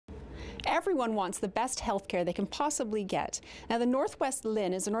Everyone wants the best health care they can possibly get. Now, the Northwest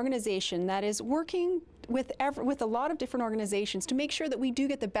LHIN is an organization that is working with a lot of different organizations to make sure that we do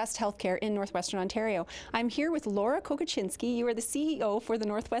get the best health care in Northwestern Ontario. I'm here with Laura Kokoczynski. You are the CEO for the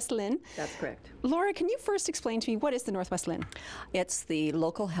Northwest LHIN. That's correct. Laura, can you first explain to me what is the Northwest LHIN? It's the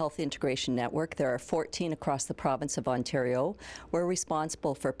local health integration network. There are 14 across the province of Ontario. We're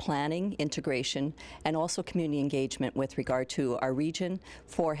responsible for planning, integration, and also community engagement with regard to our region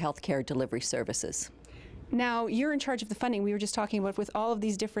for healthcare delivery services. Now, you're in charge of the funding we were just talking about with all of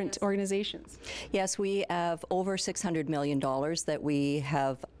these different organizations. Yes, we have over $600 million that we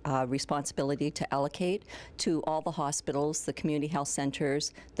have responsibility to allocate to all the hospitals, the community health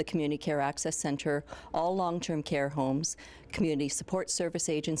centers, the Community Care Access Center, all long-term care homes, community support service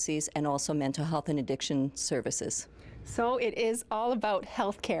agencies, and also mental health and addiction services. So it is all about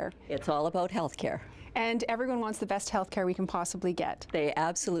health care. It's all about health care. And everyone wants the best health care we can possibly get. They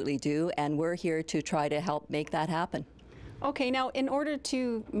absolutely do, and we're here to try to help make that happen. Okay, now in order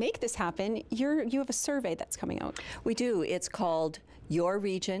to make this happen, you have a survey that's coming out. We do. It's called Your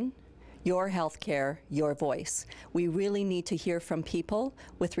Region, Your Healthcare, Your Voice. We really need to hear from people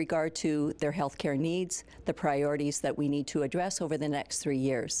with regard to their healthcare needs, the priorities that we need to address over the next 3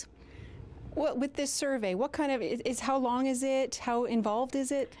 years. Well, with this survey, what kind of how long is it? How involved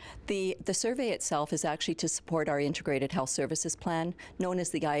is it? The survey itself is actually to support our integrated health services plan, known as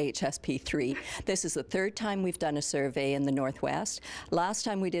the IHSP3. This is the third time we've done a survey in the Northwest. Last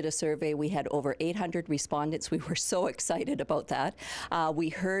time we did a survey, we had over 800 respondents. We were so excited about that. We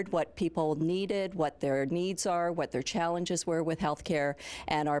heard what people needed, what their needs are, what their challenges were with healthcare,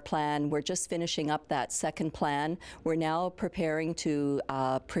 and our plan. We're just finishing up that second plan. We're now preparing to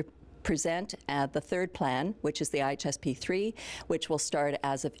present the third plan, which is the IHSP3, which will start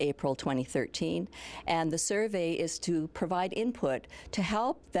as of April 2013. And the survey is to provide input to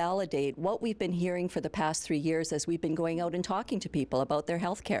help validate what we've been hearing for the past 3 years as we've been going out and talking to people about their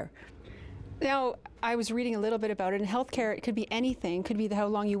health care. Now, I was reading a little bit about it. In healthcare, it could be anything. It could be how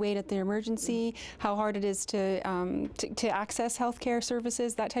long you wait at the emergency, how hard it is to access healthcare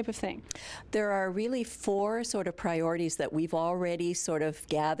services, that type of thing. There are really 4 sort of priorities that we've already sort of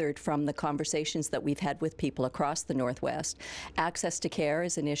gathered from the conversations that we've had with people across the Northwest. Access to care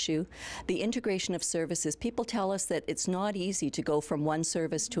is an issue. The integration of services. People tell us that it's not easy to go from one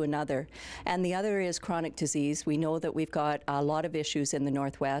service to another. And the other is chronic disease. We know that we've got a lot of issues in the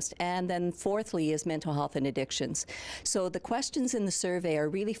Northwest. And then fourthly is mental health and addictions. So the questions in the survey are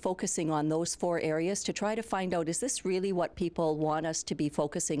really focusing on those 4 areas to try to find out, is this really what people want us to be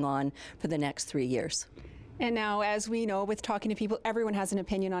focusing on for the next 3 years? And now, as we know, with talking to people, everyone has an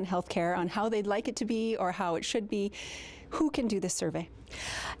opinion on healthcare, on how they'd like it to be or how it should be. Who can do this survey?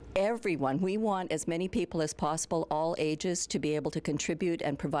 Everyone. We want as many people as possible, all ages, to be able to contribute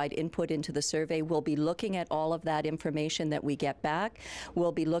and provide input into the survey. We'll be looking at all of that information that we get back.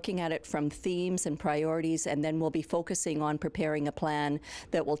 We'll be looking at it from themes and priorities, and then we'll be focusing on preparing a plan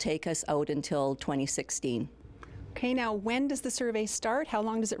that will take us out until 2016. Okay, now when does the survey start? How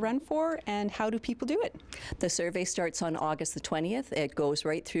long does it run for? And how do people do it? The survey starts on August the 20th. It goes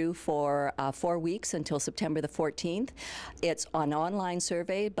right through for 4 weeks until September the 14th. It's an online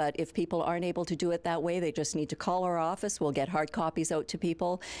survey, but if people aren't able to do it that way, they just need to call our office. We'll get hard copies out to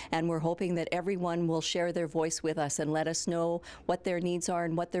people, and we're hoping that everyone will share their voice with us and let us know what their needs are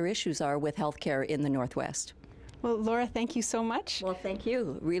and what their issues are with healthcare in the Northwest. Well, Laura, thank you so much. Well, thank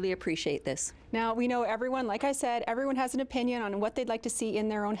you. Really appreciate this. Now, we know everyone, like I said, everyone has an opinion on what they'd like to see in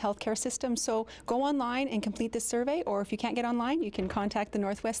their own healthcare system. So go online and complete this survey, or if you can't get online, you can contact the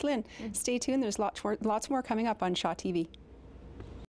Northwest LHIN. Stay tuned. There's lots more coming up on Shaw TV.